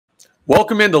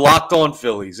Welcome into Locked On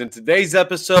Phillies. In today's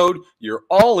episode, your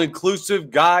all-inclusive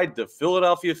guide to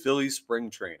Philadelphia Phillies Spring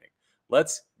Training.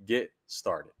 Let's get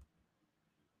started.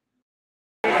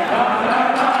 You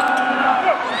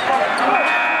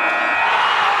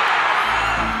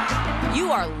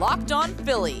are Locked On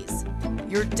Phillies,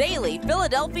 your daily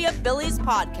Philadelphia Phillies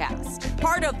podcast.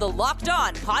 Part of the Locked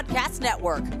On Podcast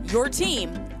Network, your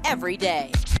team every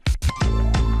day.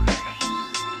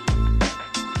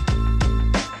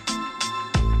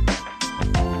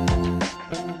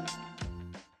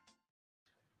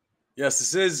 Yes,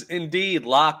 this is indeed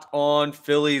Locked On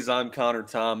Phillies. I'm Connor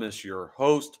Thomas, your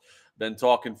host. Been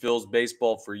talking Phils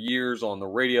baseball for years on the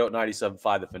radio at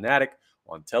 97.5 The Fanatic,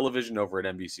 on television over at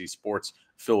NBC Sports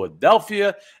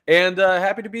Philadelphia, and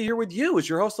happy to be here with you as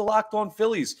your host of Locked On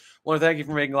Phillies. I want to thank you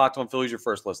for making Locked On Phillies your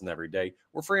first listen every day.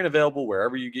 We're free and available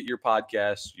wherever you get your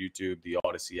podcasts, YouTube, the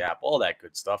Odyssey app, all that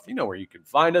good stuff. You know where you can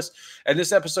find us. And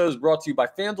this episode is brought to you by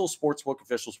FanDuel Sportsbook,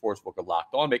 official sportsbook of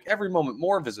Locked On. Make every moment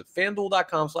more. Visit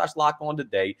FanDuel.com/LockedOn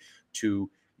today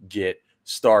to get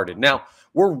started. Now,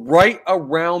 we're right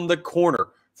around the corner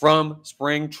from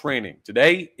spring training.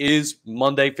 Today is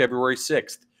Monday, February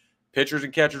 6th. Pitchers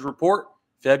and catchers report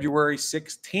February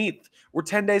 16th. We're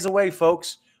 10 days away,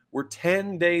 folks. We're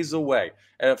 10 days away.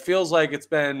 And it feels like it's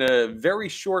been a very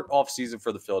short offseason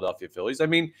for the Philadelphia Phillies. I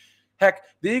mean, heck,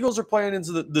 the Eagles are playing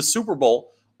into the Super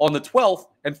Bowl on the 12th,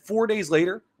 and 4 days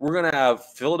later, we're going to have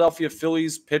Philadelphia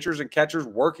Phillies pitchers and catchers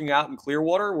working out in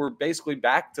Clearwater. We're basically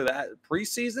back to that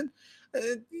preseason.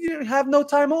 You have no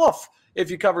time off if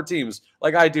you cover teams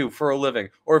like I do for a living,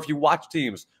 or if you watch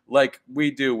teams like we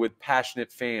do with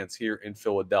passionate fans here in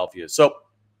Philadelphia. So,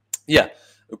 yeah,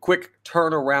 a quick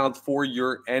turnaround for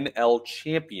your NL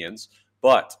champions,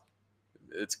 but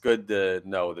it's good to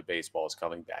know that baseball is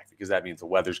coming back because that means the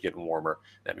weather's getting warmer.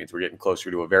 That means we're getting closer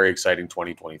to a very exciting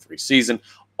 2023 season.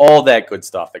 All that good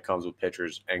stuff that comes with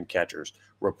pitchers and catchers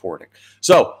reporting.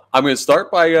 So I'm going to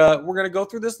start by we're going to go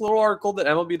through this little article that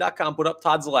MLB.com put up.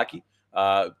 Todd Zalecki.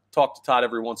 Talk to Todd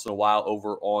every once in a while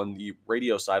over on the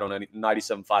radio side on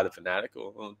 97.5 The Fanatic.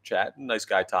 We'll chat. Nice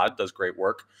guy, Todd. Does great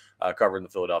work covering the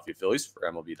Philadelphia Phillies for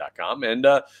MLB.com. And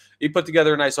he put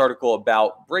together a nice article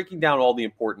about breaking down all the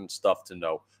important stuff to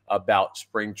know about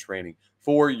spring training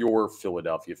for your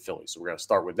Philadelphia Phillies. So we're going to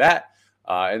start with that.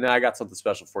 And then I got something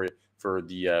special for you for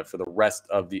the rest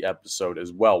of the episode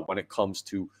as well when it comes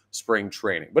to spring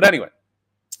training. But anyway,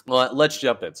 let's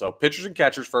jump in. So pitchers and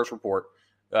catchers first report.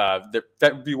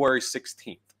 February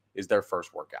 16th is their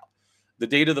first workout. The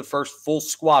date of the first full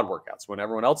squad workouts, when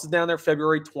everyone else is down there,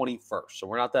 February 21st. So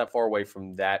we're not that far away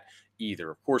from that either.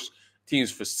 Of course,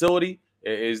 team's facility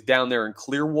is down there in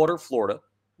Clearwater, Florida.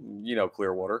 You know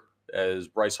Clearwater, as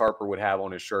Bryce Harper would have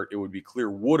on his shirt. It would be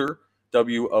Clearwater,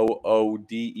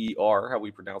 Wooder, how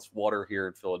we pronounce water here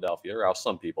in Philadelphia, or how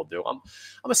some people do. I'm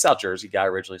a South Jersey guy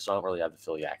originally, so I don't really have the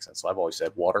Philly accent. So I've always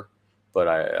said water, but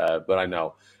I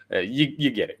know. You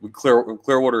get it.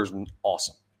 Clearwater is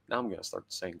awesome. Now I'm going to start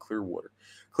saying Clearwater.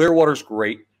 Clearwater's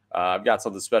great. I've got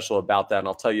something special about that, and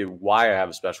I'll tell you why I have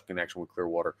a special connection with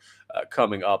Clearwater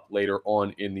coming up later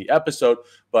on in the episode.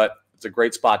 But it's a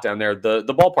great spot down there. The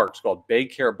ballpark is called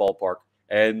Baycare Ballpark,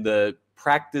 and the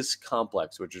practice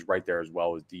complex, which is right there as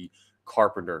well, is the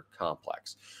Carpenter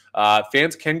Complex.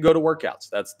 Fans can go to workouts.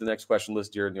 That's the next question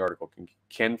listed here in the article.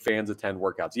 Can fans attend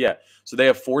workouts? Yeah. So they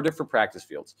have 4 different practice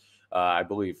fields. I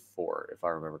believe 4, if I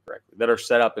remember correctly, that are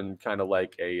set up in kind of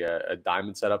like a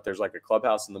diamond setup. There's like a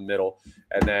clubhouse in the middle,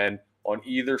 and then on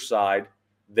either side,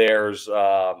 there's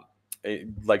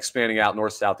like spanning out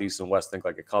north, south, east, and west. Think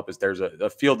like a compass. There's a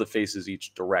field that faces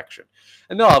each direction,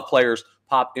 and they'll have players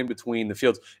pop in between the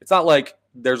fields. It's not like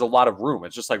there's a lot of room.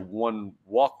 It's just like one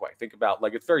walkway. Think about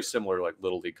like it's very similar to like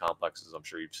little league complexes. I'm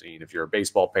sure you've seen if you're a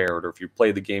baseball parent or if you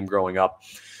played the game growing up.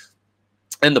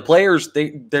 And the players,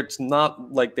 it's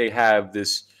not like they have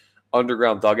this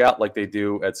underground dugout like they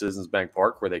do at Citizens Bank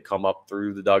Park, where they come up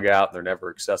through the dugout and they're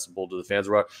never accessible to the fans.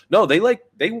 No, they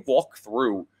walk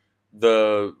through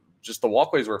the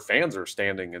walkways where fans are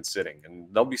standing and sitting,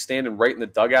 and they'll be standing right in the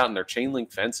dugout, and they're chain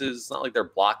link fences. It's not like they're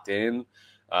blocked in.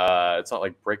 It's not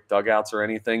like brick dugouts or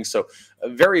anything. So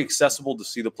very accessible to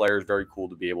see the players. Very cool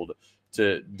to be able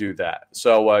to do that.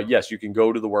 So yes, you can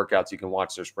go to the workouts. You can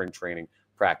watch their spring training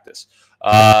practice.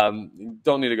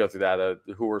 Don't need to go through that.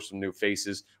 Who are some new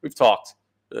faces? We've talked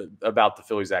about the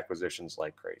Phillies acquisitions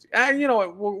like crazy. And you know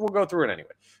what? We'll go through it anyway.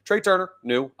 Trey Turner,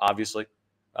 new, obviously.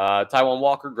 Taijuan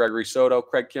Walker, Gregory Soto,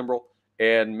 Craig Kimbrell,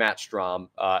 and Matt Strahm,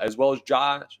 as well as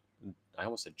Josh. I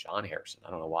almost said John Harrison.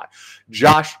 I don't know why.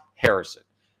 Josh Harrison,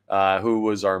 who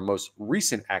was our most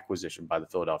recent acquisition by the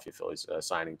Philadelphia Phillies,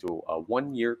 signing to a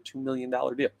 1-year, $2 million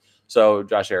deal. So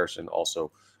Josh Harrison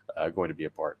also going to be a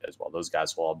part as well. Those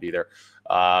guys will all be there.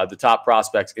 The top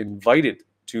prospects invited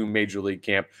to Major League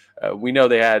Camp. We know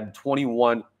they had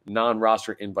 21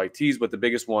 non-roster invitees, but the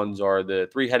biggest ones are the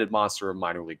three-headed monster of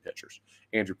minor league pitchers: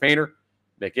 Andrew Painter,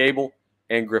 Mick Abel,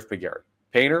 and Griff McGarry.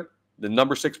 Painter, the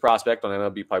number 6 prospect on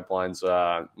MLB Pipeline's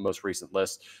most recent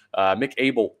list. Mick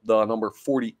Abel, the number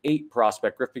 48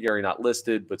 prospect. Griff McGarry not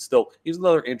listed, but still, he's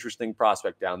another interesting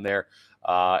prospect down there.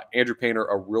 Andrew Painter,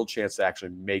 a real chance to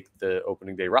actually make the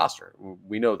opening day roster.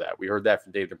 We know that. We heard that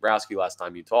from Dave Dombrowski last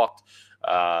time he talked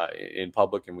in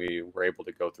public, and we were able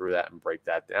to go through that and break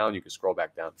that down. You can scroll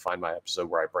back down and find my episode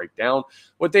where I break down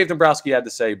what Dave Dombrowski had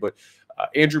to say, but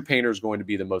Andrew Painter is going to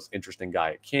be the most interesting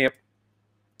guy at camp.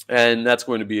 And that's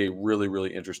going to be a really,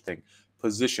 really interesting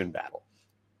position battle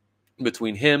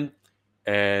between him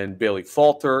and Bailey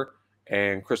Falter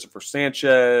and Christopher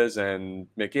Sanchez and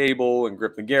Mick Abel and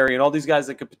Griff McGarry and all these guys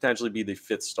that could potentially be the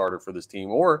 5th starter for this team.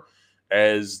 Or,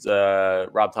 as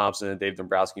Rob Thompson and Dave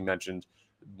Dombrowski mentioned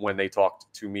when they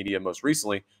talked to media most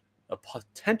recently, a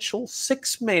potential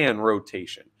 6-man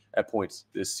rotation at points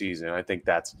this season. I think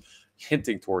that's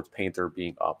hinting towards Painter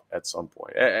being up at some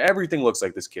point. Everything looks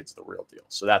like this kid's the real deal.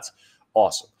 So that's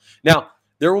awesome. Now,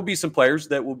 there will be some players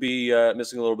that will be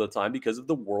missing a little bit of time because of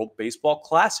the World Baseball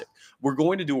Classic. We're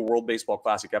going to do a World Baseball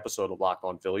Classic episode of Locked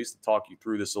On Phillies to talk you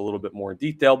through this a little bit more in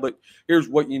detail, but here's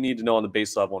what you need to know on the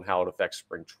base level and how it affects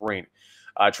spring training.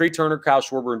 Trey Turner, Kyle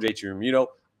Schwarber, and JT Realmuto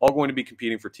all going to be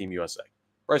competing for Team USA.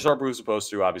 Bryce Harper, who's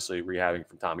supposed to, obviously, rehabbing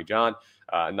from Tommy John,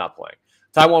 not playing.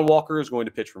 Taijuan Walker is going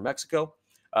to pitch for Mexico.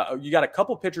 You got a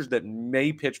couple pitchers that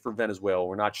may pitch for Venezuela.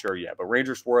 We're not sure yet, but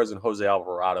Ranger Suarez and Jose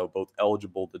Alvarado both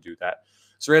eligible to do that.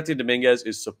 Seranthony Dominguez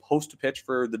is supposed to pitch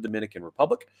for the Dominican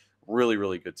Republic. Really,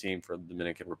 really good team for the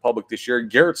Dominican Republic this year.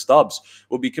 Garrett Stubbs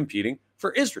will be competing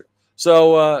for Israel.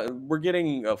 So we're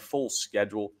getting a full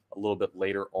schedule a little bit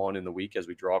later on in the week as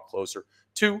we draw closer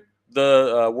to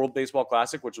the World Baseball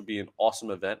Classic, which will be an awesome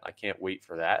event. I can't wait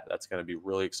for that. That's going to be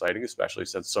really exciting, especially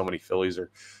since so many Phillies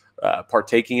are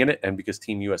partaking in it, and because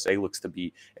Team USA looks to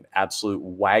be an absolute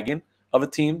wagon of a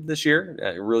team this year,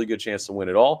 a really good chance to win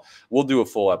it all. We'll do a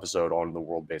full episode on the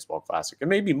World Baseball Classic, and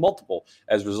maybe multiple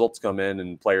as results come in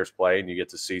and players play, and you get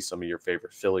to see some of your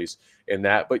favorite Phillies in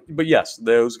that. But yes,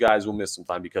 those guys will miss some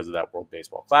time because of that World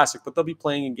Baseball Classic, but they'll be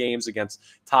playing in games against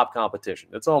top competition.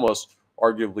 It's almost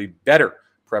arguably better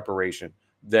preparation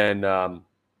than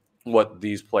what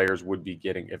these players would be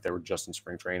getting if they were just in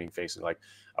spring training facing like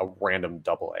a random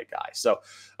double-A guy. So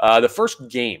the first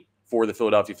game for the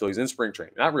Philadelphia Phillies in spring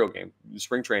training, not real game,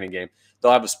 spring training game,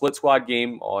 they'll have a split squad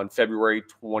game on February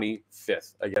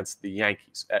 25th against the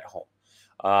Yankees at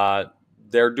home.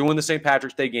 They're doing the St.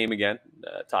 Patrick's Day game again.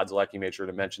 Todd Zalecki made sure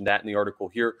to mention that in the article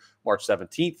here. March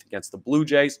 17th against the Blue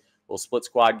Jays, a little split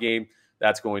squad game.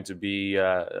 That's going to be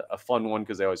a fun one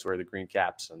because they always wear the green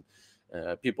caps, and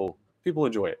people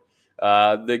enjoy it.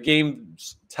 The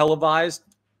games televised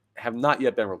have not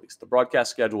yet been released. The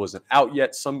broadcast schedule isn't out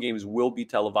yet. Some games will be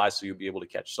televised, so you'll be able to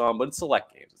catch some, but it's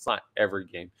select games. It's not every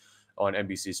game on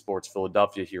NBC Sports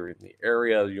Philadelphia here in the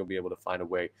area. You'll be able to find a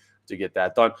way to get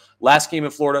that done. Last game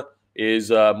in Florida is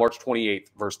March 28th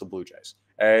versus the Blue Jays,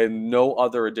 and no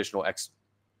other additional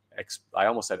I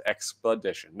almost said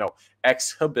expedition. No,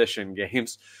 exhibition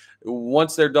games.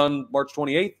 Once they're done March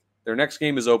 28th, their next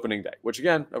game is opening day, which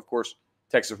again, of course,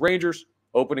 Texas Rangers,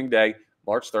 opening day,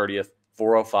 March 30th,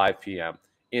 4:05 p.m.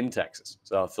 in Texas.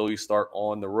 So Phillies start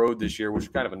on the road this year, which is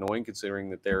kind of annoying considering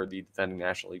that they're the defending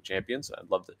National League champions. I'd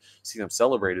love to see them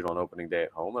celebrated on opening day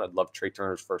at home, and I'd love Trey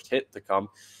Turner's first hit to come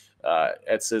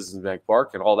at Citizens Bank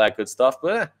Park and all that good stuff.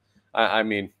 But I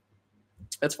mean,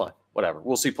 it's fine. Whatever.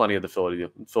 We'll see plenty of the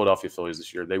Philadelphia Phillies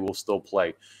this year. They will still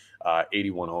play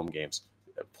 81 home games.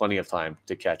 Plenty of time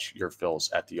to catch your Phils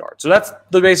at the yard. So that's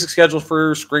the basic schedule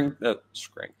for spring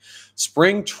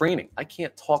training. I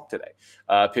can't talk today.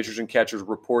 Pitchers and catchers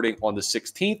reporting on the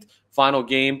 16th. Final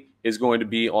game is going to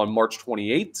be on March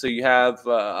 28th. So you have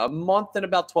a month and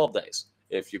about 12 days,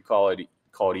 if you call it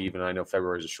even. I know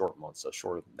February is a short month, so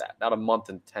shorter than that. About a month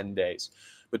and 10 days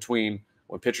between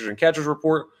when pitchers and catchers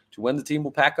report to when the team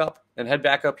will pack up and head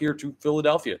back up here to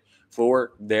Philadelphia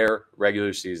for their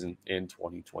regular season in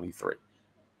 2023.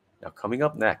 Now, coming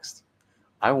up next,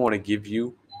 I want to give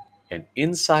you an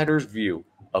insider's view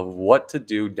of what to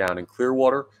do down in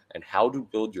Clearwater and how to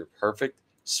build your perfect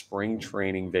spring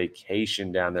training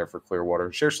vacation down there for Clearwater,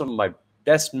 and share some of my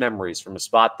best memories from a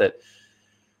spot that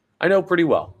I know pretty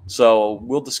well. So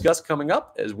we'll discuss coming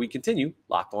up as we continue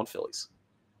Locked On Phillies.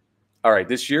 All right,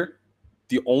 this year,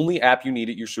 the only app you need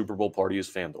at your Super Bowl party is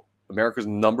FanDuel. America's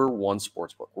 #1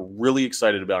 sportsbook. We're really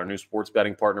excited about our new sports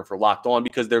betting partner for Locked On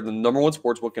because they're the #1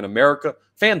 sportsbook in America,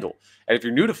 FanDuel. And if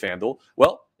you're new to FanDuel,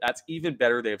 well, that's even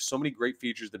better. They have so many great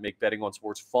features that make betting on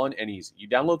sports fun and easy. You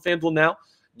download FanDuel now,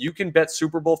 you can bet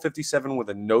Super Bowl 57 with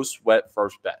a no-sweat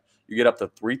first bet. You get up to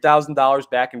 $3,000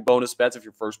 back in bonus bets if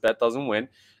your first bet doesn't win.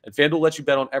 And FanDuel lets you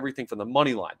bet on everything from the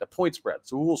money line, the point spread,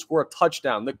 so who will score a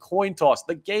touchdown, the coin toss,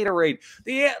 the Gatorade,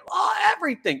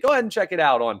 everything. Go ahead and check it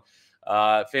out on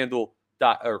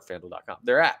FanDuel.com,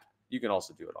 their app. You can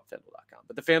also do it on FanDuel.com.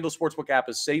 But the FanDuel Sportsbook app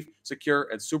is safe, secure,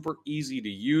 and super easy to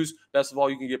use. Best of all,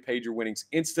 you can get paid your winnings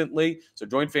instantly. So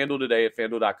join FanDuel today at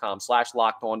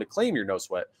FanDuel.com/LockedOn to claim your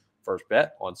no-sweat first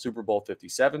bet on Super Bowl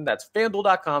 57. That's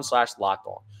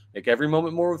FanDuel.com/LockedOn. Make every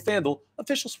moment more with FanDuel,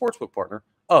 official sportsbook partner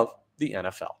of the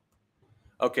NFL.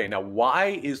 Okay, now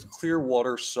why is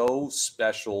Clearwater so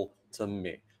special to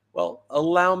me? Well,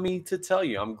 allow me to tell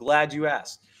you. I'm glad you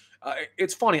asked.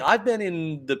 It's funny. I've been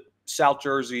in the South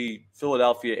Jersey,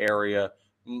 Philadelphia area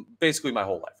basically my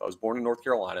whole life. I was born in North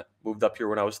Carolina, moved up here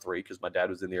when I was 3 because my dad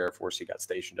was in the Air Force. He got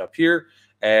stationed up here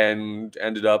and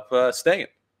ended up staying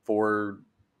for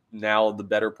now the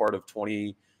better part of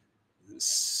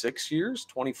 26 years,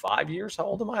 25 years. How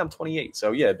old am I? I'm 28.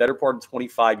 So, yeah, better part of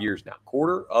 25 years now.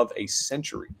 Quarter of a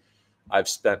century I've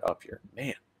spent up here.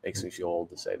 Man, makes me feel old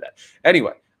to say that.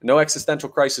 Anyway, no existential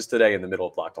crisis today in the middle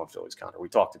of Locked On Phillies, Connor. We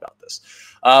talked about this.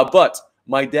 But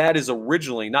my dad is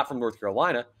originally not from North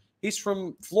Carolina. He's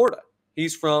from Florida.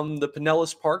 He's from the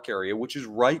Pinellas Park area, which is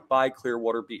right by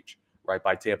Clearwater Beach, right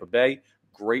by Tampa Bay.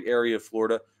 Great area of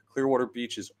Florida. Clearwater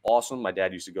Beach is awesome. My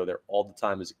dad used to go there all the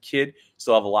time as a kid.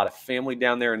 Still have a lot of family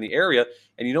down there in the area.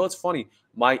 And you know what's funny?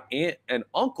 My aunt and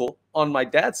uncle on my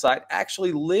dad's side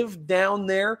actually live down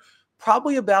there,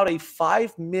 probably about a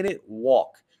 5-minute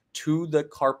walk to the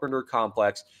Carpenter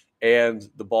Complex and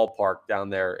the ballpark down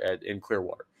there in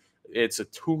Clearwater. It's a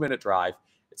 2-minute drive.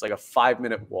 It's like a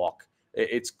 5-minute walk.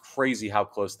 It's crazy how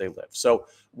close they live. So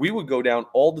we would go down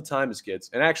all the time as kids.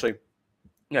 And actually,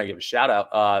 I give a shout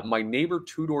out. My neighbor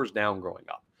 2 doors down growing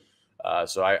up.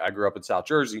 So I grew up in South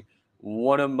Jersey.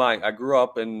 I grew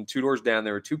up and 2 doors down,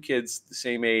 there were 2 kids the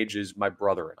same age as my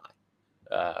brother and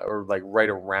I, or like right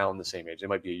around the same age. They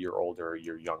might be a year older or a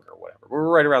year younger or whatever. We were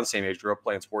right around the same age. Grew up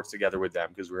playing sports together with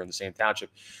them because we were in the same township.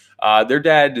 Their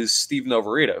dad is Steve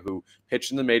Novarita, who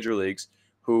pitched in the major leagues,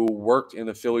 who worked in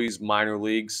the Phillies minor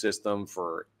league system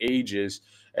for ages,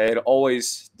 and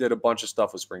always did a bunch of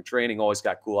stuff with spring training, always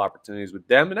got cool opportunities with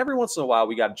them. And every once in a while,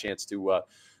 we got a chance to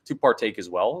partake as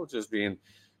well, just being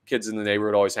kids in the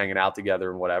neighborhood, always hanging out together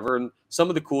and whatever. And some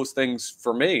of the coolest things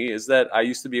for me is that I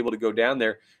used to be able to go down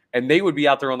there, and they would be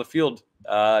out there on the field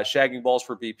shagging balls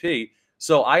for BP.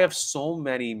 So I have so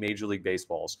many Major League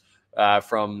Baseballs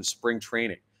from spring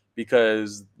training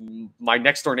because my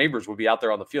next door neighbors would be out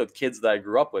there on the field, kids that I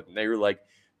grew up with, and they were like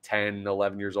 10,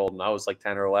 11 years old, and I was like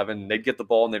 10 or 11. And they'd get the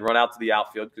ball, and they'd run out to the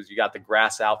outfield because you got the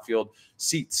grass outfield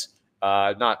seats.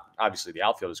 Not obviously the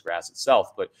outfield is grass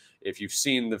itself, but if you've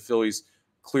seen the Phillies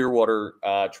Clearwater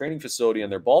training facility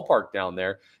and their ballpark down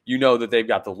there, you know that they've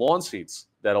got the lawn seats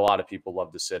that a lot of people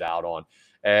love to sit out on.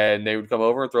 And they would come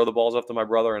over and throw the balls up to my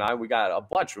brother and I. We got a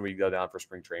bunch when we go down for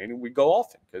spring training. We go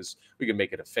often because we could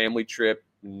make it a family trip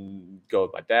and go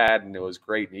with my dad, and it was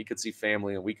great. And he could see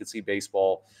family and we could see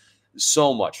baseball.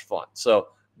 So much fun. So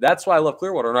that's why I love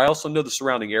Clearwater. And I also know the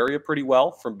surrounding area pretty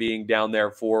well from being down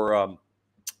there for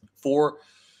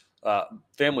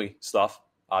family stuff,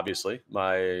 obviously.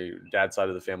 My dad's side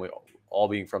of the family all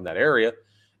being from that area.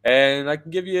 And I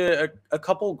can give you a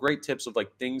couple great tips of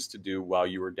like things to do while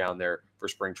you were down there for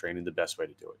spring training, the best way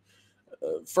to do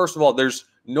it. First of all, there's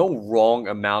no wrong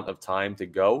amount of time to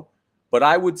go, but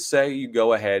I would say you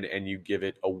go ahead and you give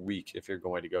it a week if you're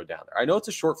going to go down there. I know it's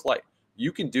a short flight.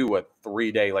 You can do a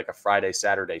 3-day, like a Friday,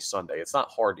 Saturday, Sunday. It's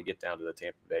not hard to get down to the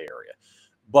Tampa Bay area.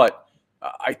 But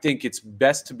I think it's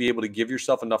best to be able to give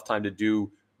yourself enough time to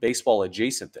do baseball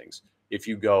adjacent things if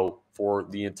you go for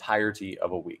the entirety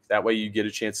of a week. That way you get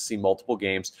a chance to see multiple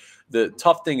games. The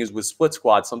tough thing is with split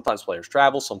squad, sometimes players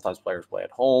travel, sometimes players play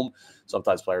at home,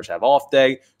 sometimes players have off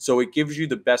day. So it gives you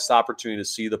the best opportunity to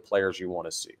see the players you want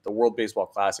to see. The World Baseball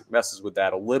Classic messes with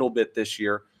that a little bit this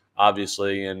year,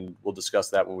 obviously, and we'll discuss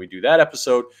that when we do that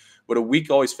episode. But a week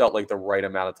always felt like the right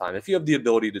amount of time. If you have the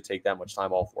ability to take that much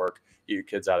time off work, get your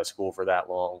kids out of school for that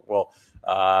long, well,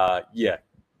 yeah.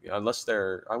 Unless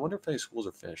I wonder if any schools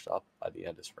are finished up by the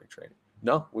end of spring training.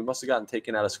 No, we must have gotten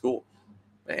taken out of school.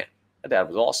 Man, that dad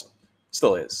was awesome.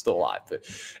 Still is, still alive. But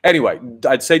anyway,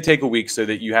 I'd say take a week so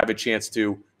that you have a chance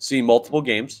to see multiple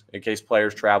games in case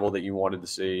players travel that you wanted to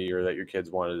see or that your kids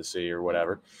wanted to see or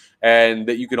whatever. And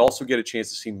that you can also get a chance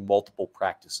to see multiple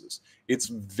practices. It's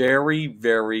very,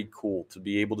 very cool to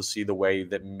be able to see the way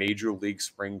that Major League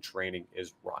Spring Training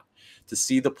is run, to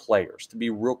see the players, to be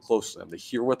real close to them, to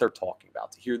hear what they're talking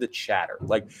about, to hear the chatter.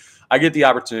 Like, I get the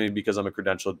opportunity because I'm a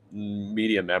credentialed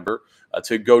media member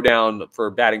to go down for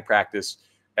batting practice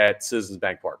at Citizens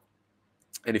Bank Park.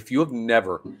 And if you have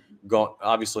never gone,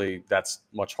 obviously that's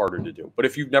much harder to do, but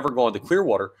if you've never gone to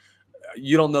Clearwater,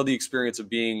 you don't know the experience of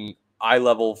being eye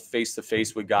level, face to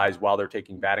face with guys while they're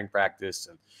taking batting practice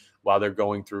and while they're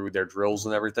going through their drills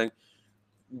and everything.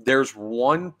 There's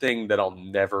one thing that I'll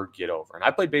never get over. And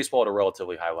I played baseball at a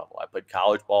relatively high level. I played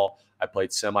college ball. I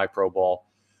played semi-pro ball.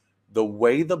 The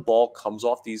way the ball comes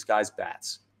off these guys'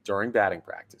 bats during batting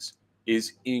practice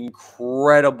is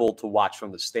incredible to watch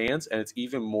from the stands, and it's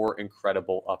even more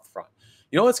incredible up front.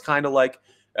 You know, it's kind of like,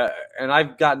 and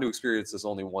I've gotten to experience this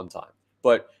only one time,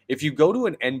 but if you go to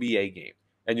an NBA game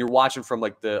and you're watching from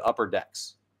like the upper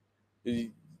decks,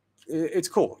 it's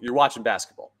cool. You're watching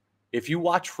basketball. If you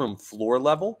watch from floor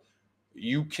level,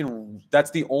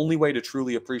 that's the only way to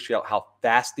truly appreciate how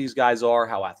fast these guys are,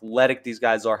 how athletic these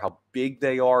guys are, how big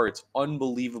they are. It's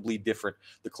unbelievably different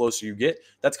the closer you get.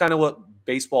 That's kind of what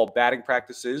baseball batting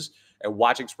practice is, and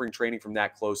watching spring training from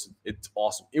that close, it's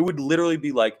awesome. It would literally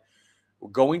be like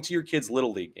going to your kid's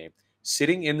little league game,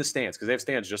 sitting in the stands, because they have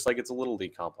stands just like it's a little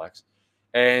league complex,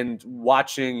 and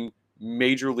watching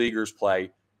major leaguers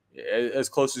play as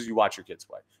close as you watch your kids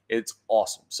play. It's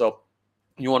awesome. So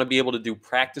you want to be able to do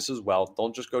practice as well.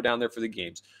 Don't just go down there for the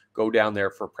games. Go down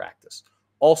there for practice.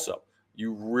 Also,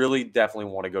 you really definitely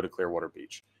want to go to Clearwater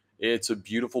Beach. It's a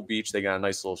beautiful beach. They got a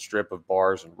nice little strip of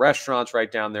bars and restaurants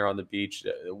right down there on the beach.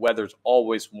 The weather's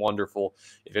always wonderful.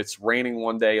 If it's raining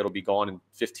one day, it'll be gone in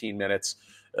 15 minutes.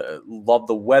 Love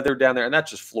the weather down there. And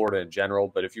that's just Florida in general.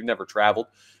 But if you've never traveled,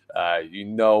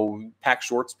 pack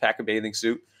shorts, pack a bathing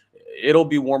suit. It'll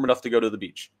be warm enough to go to the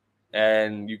beach.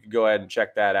 And you can go ahead and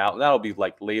check that out. And that'll be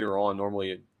like later on.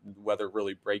 Normally, the weather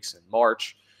really breaks in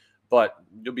March, but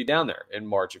you'll be down there in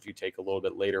March if you take a little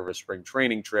bit later of a spring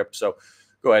training trip. So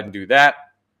go ahead and do that.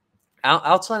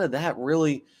 Outside of that,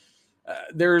 really,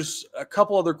 there's a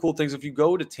couple other cool things. If you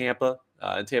go to Tampa,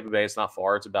 in Tampa Bay, it's not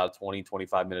far. It's about a 20,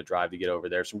 25-minute drive to get over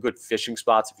there. Some good fishing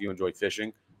spots if you enjoy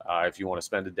fishing. If you want to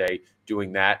spend a day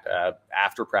doing that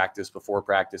after practice, before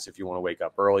practice, if you want to wake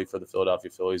up early for the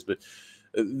Philadelphia Phillies. But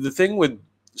the thing with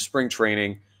spring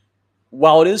training,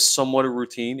 while it is somewhat a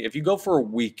routine, if you go for a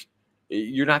week,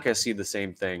 you're not going to see the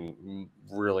same thing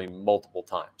really multiple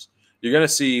times. You're going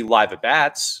to see live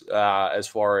at-bats as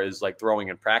far as like throwing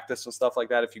in practice and stuff like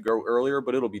that if you go earlier,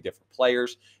 but it'll be different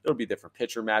players. It'll be different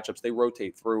pitcher matchups. They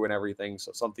rotate through and everything,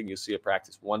 so something you see at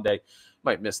practice one day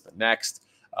might miss the next.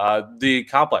 The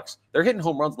complex, they're hitting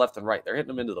home runs left and right. They're hitting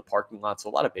them into the parking lot, so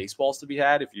a lot of baseballs to be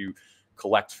had if you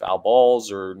collect foul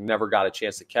balls or never got a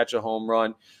chance to catch a home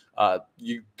run.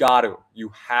 You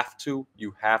have to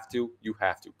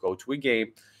go to a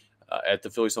game at the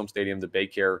Phillies home stadium, the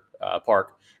Baycare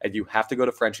Park, and you have to go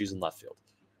to Frenchie's in left field.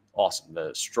 Awesome.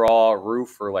 The straw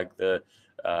roof, or like the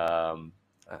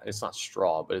it's not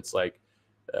straw, but it's like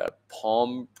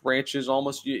palm branches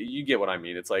almost. You get what I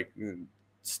mean. It's like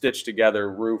stitched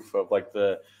together roof of like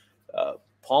the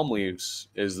palm leaves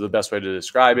is the best way to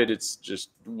describe it. It's just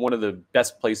one of the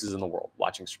best places in the world.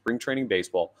 Watching spring training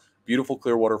baseball, beautiful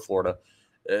Clearwater, Florida.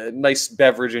 Nice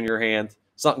beverage in your hand,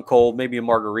 something cold, maybe a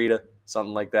margarita,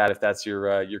 something like that if that's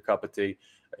your cup of tea.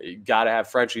 You got to have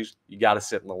Frenchies. You got to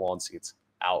sit in the lawn seats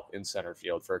out in center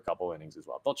field for a couple innings as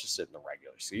well. Don't just sit in the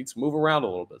regular seats. Move around a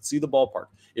little bit. See the ballpark.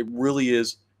 It really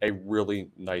is a really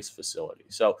nice facility.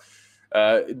 So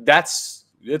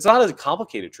it's not a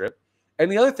complicated trip.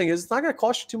 And the other thing is, it's not going to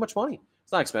cost you too much money.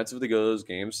 It's not expensive to go to those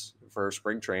games for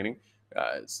spring training.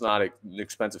 It's not an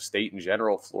expensive state in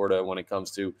general, Florida, when it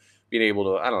comes to being able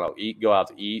to, go out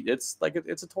to eat. It's like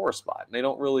it's a tourist spot. And they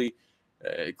don't really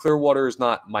Clearwater is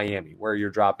not Miami where you're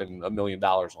dropping $1 million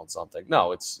on something.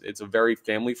 No, it's a very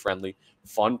family-friendly,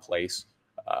 fun place.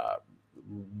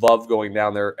 Love going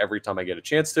down there every time I get a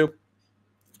chance to.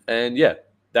 And yeah,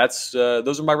 those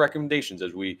are my recommendations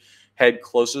as we head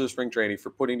closer to spring training for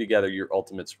putting together your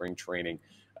ultimate spring training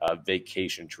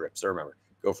vacation trip. So remember,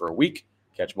 go for a week,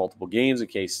 catch multiple games in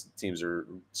case teams are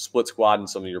split squad and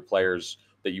some of your players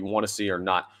that you want to see are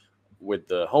not with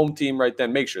the home team right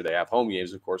then. Make sure they have home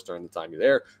games, of course, during the time you're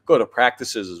there. Go to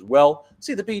practices as well.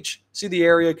 See the beach, see the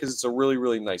area, because it's a really,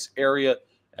 really nice area.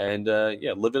 And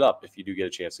yeah, live it up if you do get a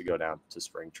chance to go down to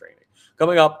spring training.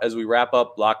 Coming up as we wrap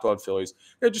up Locked On Phillies,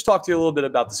 just talk to you a little bit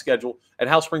about the schedule and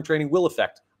how spring training will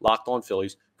affect Locked On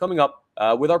Phillies. Coming up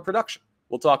with our production,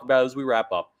 we'll talk about as we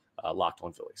wrap up Locked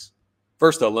On Phillies.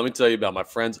 First, though, let me tell you about my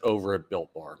friends over at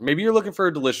Built Bar. Maybe you're looking for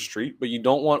a delicious treat, but you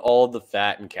don't want all of the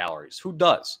fat and calories. Who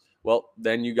does? Well,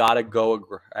 then you got to go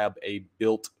grab a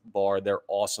Built Bar. They're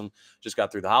awesome. Just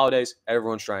got through the holidays.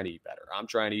 Everyone's trying to eat better. I'm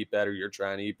trying to eat better. You're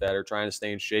trying to eat better, trying to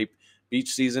stay in shape. Beach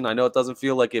season, I know it doesn't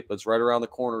feel like it, but it's right around the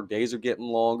corner. Days are getting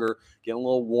longer, getting a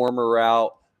little warmer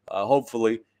out.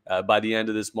 Hopefully, by the end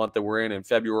of this month that we're in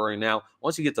February now,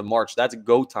 once you get to March, that's a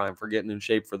go time for getting in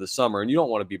shape for the summer, and you don't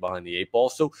want to be behind the eight ball.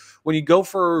 So when you go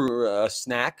for a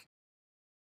snack,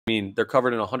 I mean, they're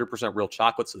covered in 100% real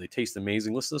chocolate, so they taste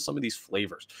amazing. Listen to some of these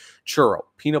flavors: churro,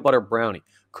 peanut butter brownie,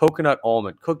 coconut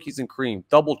almond, cookies and cream,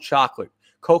 double chocolate,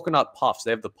 coconut puffs. They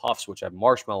have the puffs, which have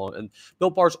marshmallow. And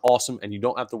Built Bar's awesome, and you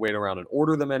don't have to wait around and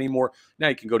order them anymore. Now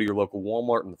you can go to your local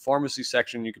Walmart in the pharmacy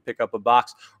section. You can pick up a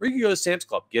box, or you can go to Sam's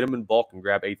Club, get them in bulk, and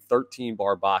grab a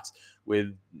 13-bar box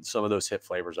with some of those hit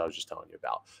flavors I was just telling you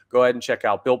about. Go ahead and check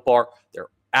out Built Bar. They're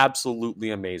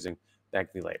absolutely amazing.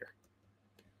 Thank me later.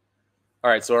 All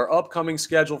right, so our upcoming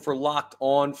schedule for Locked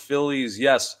On Phillies.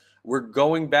 Yes, we're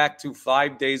going back to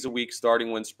 5 days a week starting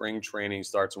when spring training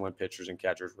starts and when pitchers and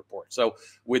catchers report. So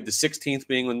with the 16th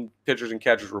being when pitchers and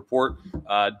catchers report,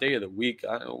 day of the week,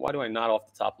 I don't know, why do I not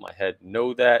off the top of my head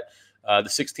know that? The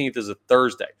 16th is a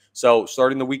Thursday. So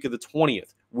starting the week of the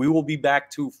 20th, we will be back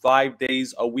to 5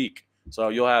 days a week. So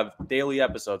you'll have daily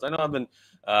episodes. I know I've been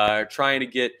trying to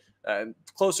get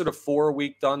closer to 4 a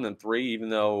week done than 3, even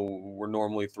though we're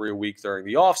normally 3 a week during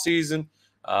the off season.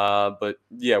 But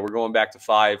yeah, we're going back to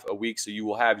 5 a week. So you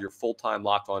will have your full-time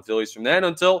Locked On Phillies from then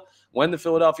until when the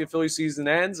Philadelphia Phillies season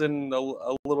ends, and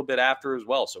a little bit after as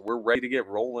well. So we're ready to get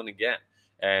rolling again.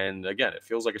 And again, it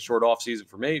feels like a short off season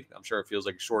for me. I'm sure it feels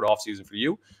like a short off season for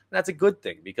you. And that's a good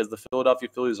thing, because the Philadelphia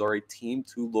Phillies are a team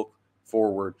to look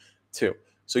forward to.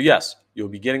 So yes, you'll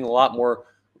be getting a lot more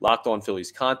Locked On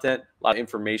Phillies content, a lot of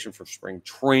information for spring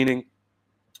training.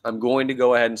 I'm going to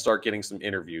go ahead and start getting some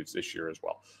interviews this year as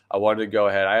well. I wanted to go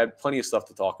ahead. I had plenty of stuff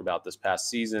to talk about this past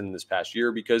season, this past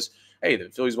year, because, hey, the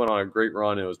Phillies went on a great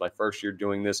run. It was my first year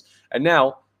doing this. And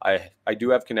now I do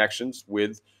have connections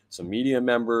with some media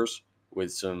members,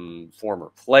 with some former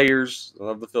players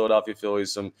of the Philadelphia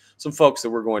Phillies, some folks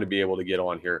that we're going to be able to get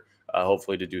on here,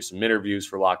 hopefully to do some interviews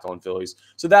for Locked On Phillies.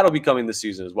 So that'll be coming this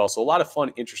season as well. So a lot of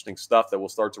fun, interesting stuff that will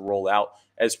start to roll out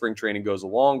as spring training goes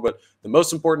along. But the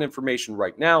most important information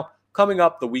right now, coming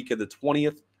up the week of the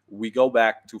 20th, we go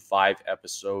back to 5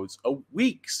 episodes a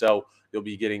week. So you'll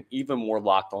be getting even more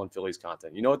Locked On Phillies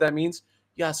content. You know what that means?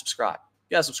 You gotta subscribe.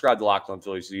 You gotta subscribe to Locked On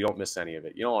Phillies so you don't miss any of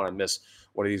it. You don't want to miss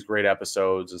one of these great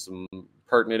episodes and some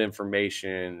pertinent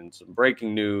information and some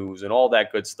breaking news and all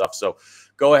that good stuff. So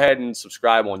go ahead and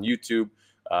subscribe on YouTube.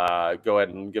 Go ahead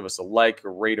and give us a like,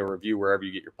 or rate, or review wherever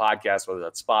you get your podcast, whether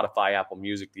that's Spotify, Apple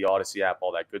Music, the Odyssey app,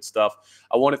 all that good stuff.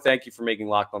 I want to thank you for making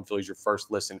Locked On Phillies your first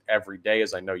listen every day,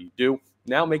 as I know you do.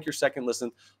 Now make your second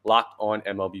listen Locked On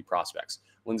MLB Prospects.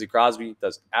 Lindsey Crosby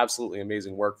does absolutely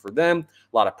amazing work for them.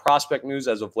 A lot of prospect news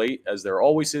as of late, as there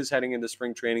always is heading into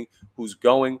spring training. Who's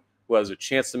going, who has a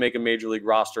chance to make a major league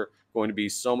roster. Going to be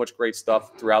so much great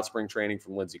stuff throughout spring training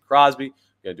from Lindsey Crosby.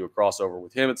 Going to do a crossover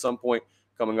with him at some point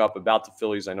coming up about the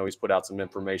Phillies. I know he's put out some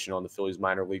information on the Phillies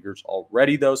minor leaguers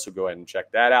already, though, so go ahead and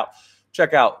check that out.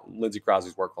 Check out Lindsey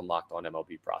Crosby's work on Locked On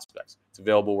MLB Prospects. It's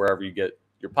available wherever you get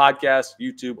your podcast,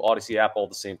 YouTube, Odyssey app, all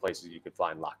the same places you can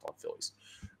find Locked On Phillies.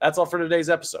 That's all for today's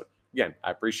episode. Again,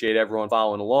 I appreciate everyone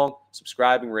following along,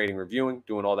 subscribing, rating, reviewing,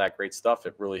 doing all that great stuff.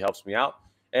 It really helps me out.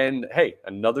 And hey,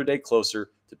 another day closer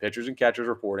to pitchers and catchers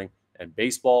reporting and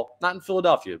baseball, not in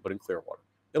Philadelphia, but in Clearwater.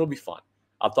 It'll be fun.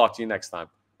 I'll talk to you next time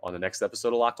on the next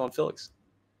episode of Locked On Phillies.